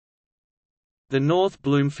The North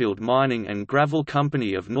Bloomfield Mining and Gravel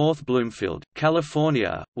Company of North Bloomfield,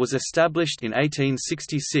 California, was established in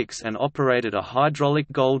 1866 and operated a hydraulic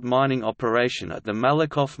gold mining operation at the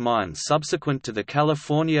Malakoff mine subsequent to the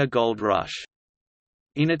California Gold Rush.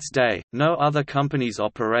 In its day, no other company's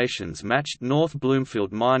operations matched North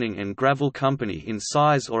Bloomfield Mining and Gravel Company in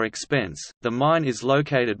size or expense. The mine is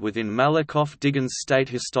located within Malakoff-Diggins State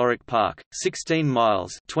Historic Park, 16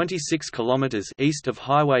 miles (26 kilometers) east of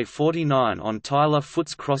Highway 49 on Tyler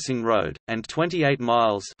Foots Crossing Road, and 28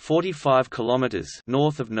 miles (45 kilometers)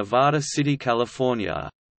 north of Nevada City, California.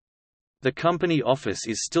 The company office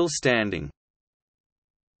is still standing.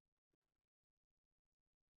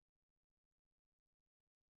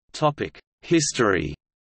 History.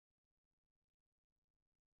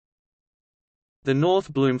 The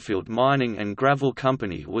North Bloomfield Mining and Gravel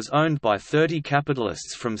Company was owned by 30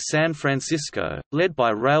 capitalists from San Francisco, led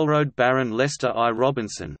by railroad baron Lester I.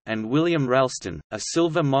 Robinson, and William Ralston, a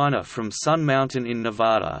silver miner from Sun Mountain in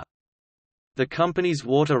Nevada. The company's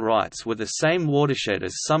water rights were the same watershed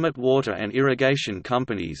as Summit Water and Irrigation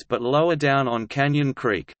Companies but lower down on Canyon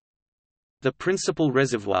Creek. The principal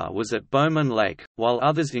reservoir was at Bowman Lake, while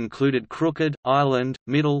others included Crooked, Island,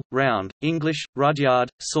 Middle, Round, English, Rudyard,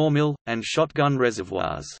 Sawmill, and Shotgun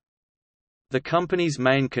reservoirs. The company's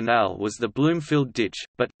main canal was the Bloomfield Ditch,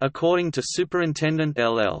 but, according to Superintendent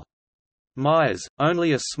L.L. Myers,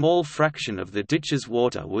 only a small fraction of the ditch's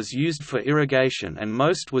water was used for irrigation and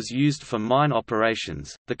most was used for mine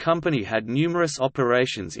operations. The company had numerous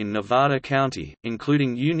operations in Nevada County,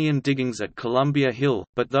 including Union diggings at Columbia Hill,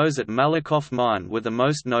 but those at Malakoff Mine were the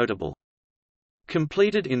most notable.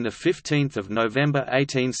 Completed in 15 November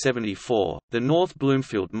 1874, the North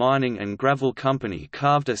Bloomfield Mining and Gravel Company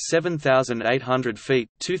carved a 7,800 feet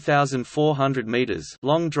 (2,400 meters)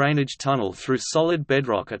 long drainage tunnel through solid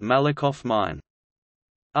bedrock at Malakoff Mine.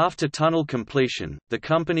 After tunnel completion, the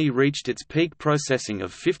company reached its peak processing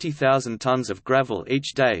of 50,000 tons of gravel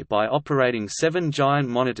each day by operating 7 giant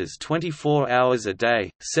monitors 24 hours a day,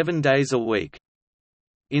 7 days a week.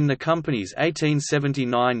 In the company's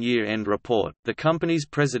 1879 year-end report, the company's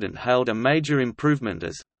president hailed a major improvement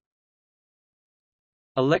as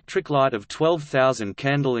electric light of 12,000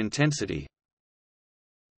 candle intensity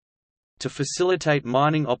to facilitate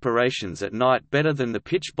mining operations at night better than the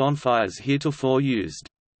pitch bonfires heretofore used.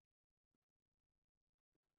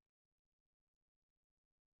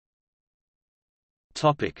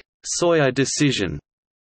 Sawyer Decision.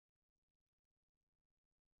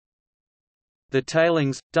 The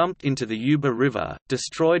tailings, dumped into the Yuba River,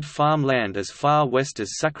 destroyed farmland as far west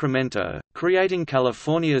as Sacramento, creating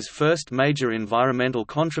California's first major environmental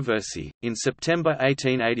controversy. In September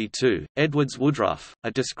 1882, Edwards Woodruff,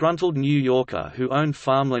 a disgruntled New Yorker who owned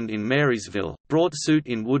farmland in Marysville, brought suit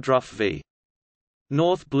in Woodruff v.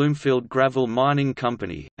 North Bloomfield Gravel Mining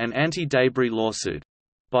Company, an anti-debris lawsuit.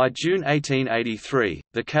 By June 1883,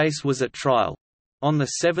 the case was at trial. On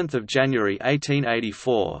 7 January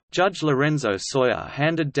 1884, Judge Lorenzo Sawyer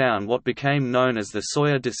handed down what became known as the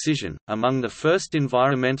Sawyer Decision, among the first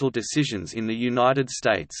environmental decisions in the United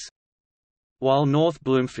States. While North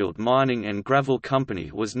Bloomfield Mining and Gravel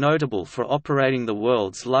Company was notable for operating the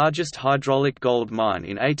world's largest hydraulic gold mine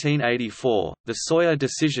in 1884, the Sawyer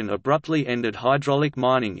Decision abruptly ended hydraulic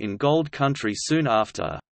mining in gold country soon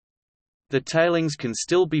after. The tailings can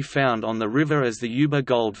still be found on the river as the Yuba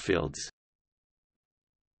Goldfields.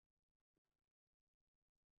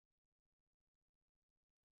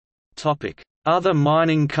 Other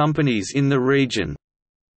mining companies in the region.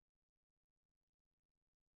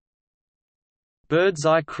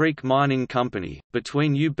 Birdseye Creek Mining Company,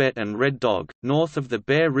 between U-Bet and Red Dog, north of the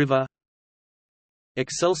Bear River.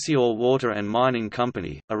 Excelsior Water and Mining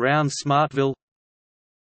Company, around Smartville.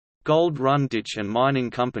 Gold Run Ditch and Mining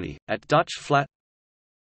Company, at Dutch Flat.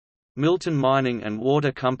 Milton Mining and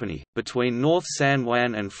Water Company, between North San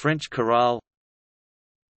Juan and French Corral.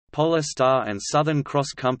 Polar Star and Southern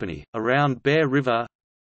Cross Company, around Bear River.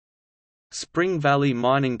 Spring Valley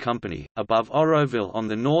Mining Company, above Oroville on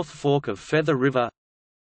the North Fork of Feather River.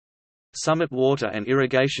 Summit Water and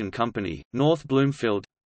Irrigation Company, North Bloomfield.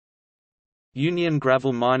 Union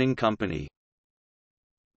Gravel Mining Company.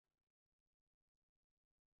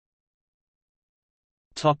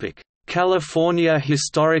 California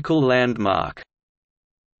Historical Landmark.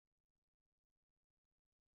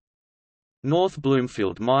 North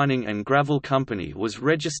Bloomfield Mining and Gravel Company was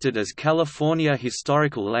registered as California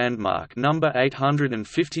Historical Landmark No.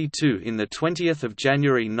 852 in 20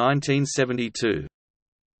 January 1972.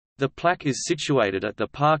 The plaque is situated at the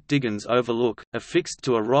Park Diggins Overlook, affixed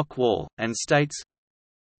to a rock wall, and states,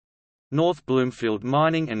 North Bloomfield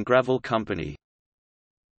Mining and Gravel Company.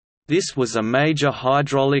 This was a major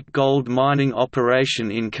hydraulic gold mining operation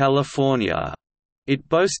in California. It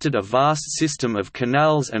boasted a vast system of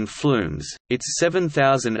canals and flumes. Its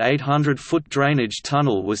 7,800-foot drainage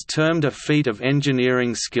tunnel was termed a feat of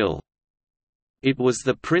engineering skill. It was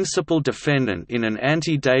the principal defendant in an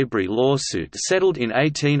anti-debris lawsuit settled in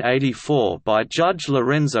 1884 by Judge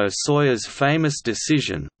Lorenzo Sawyer's famous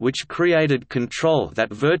decision, which created control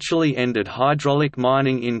that virtually ended hydraulic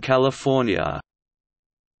mining in California.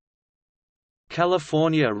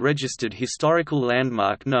 California Registered Historical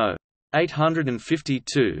Landmark No.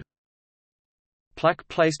 852. Plaque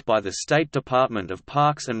placed by the State Department of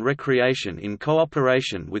Parks and Recreation in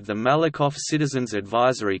cooperation with the Malakoff Citizens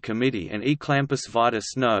Advisory Committee and Eclampus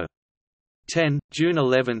Vitus No. 10, June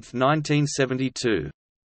 11, 1972.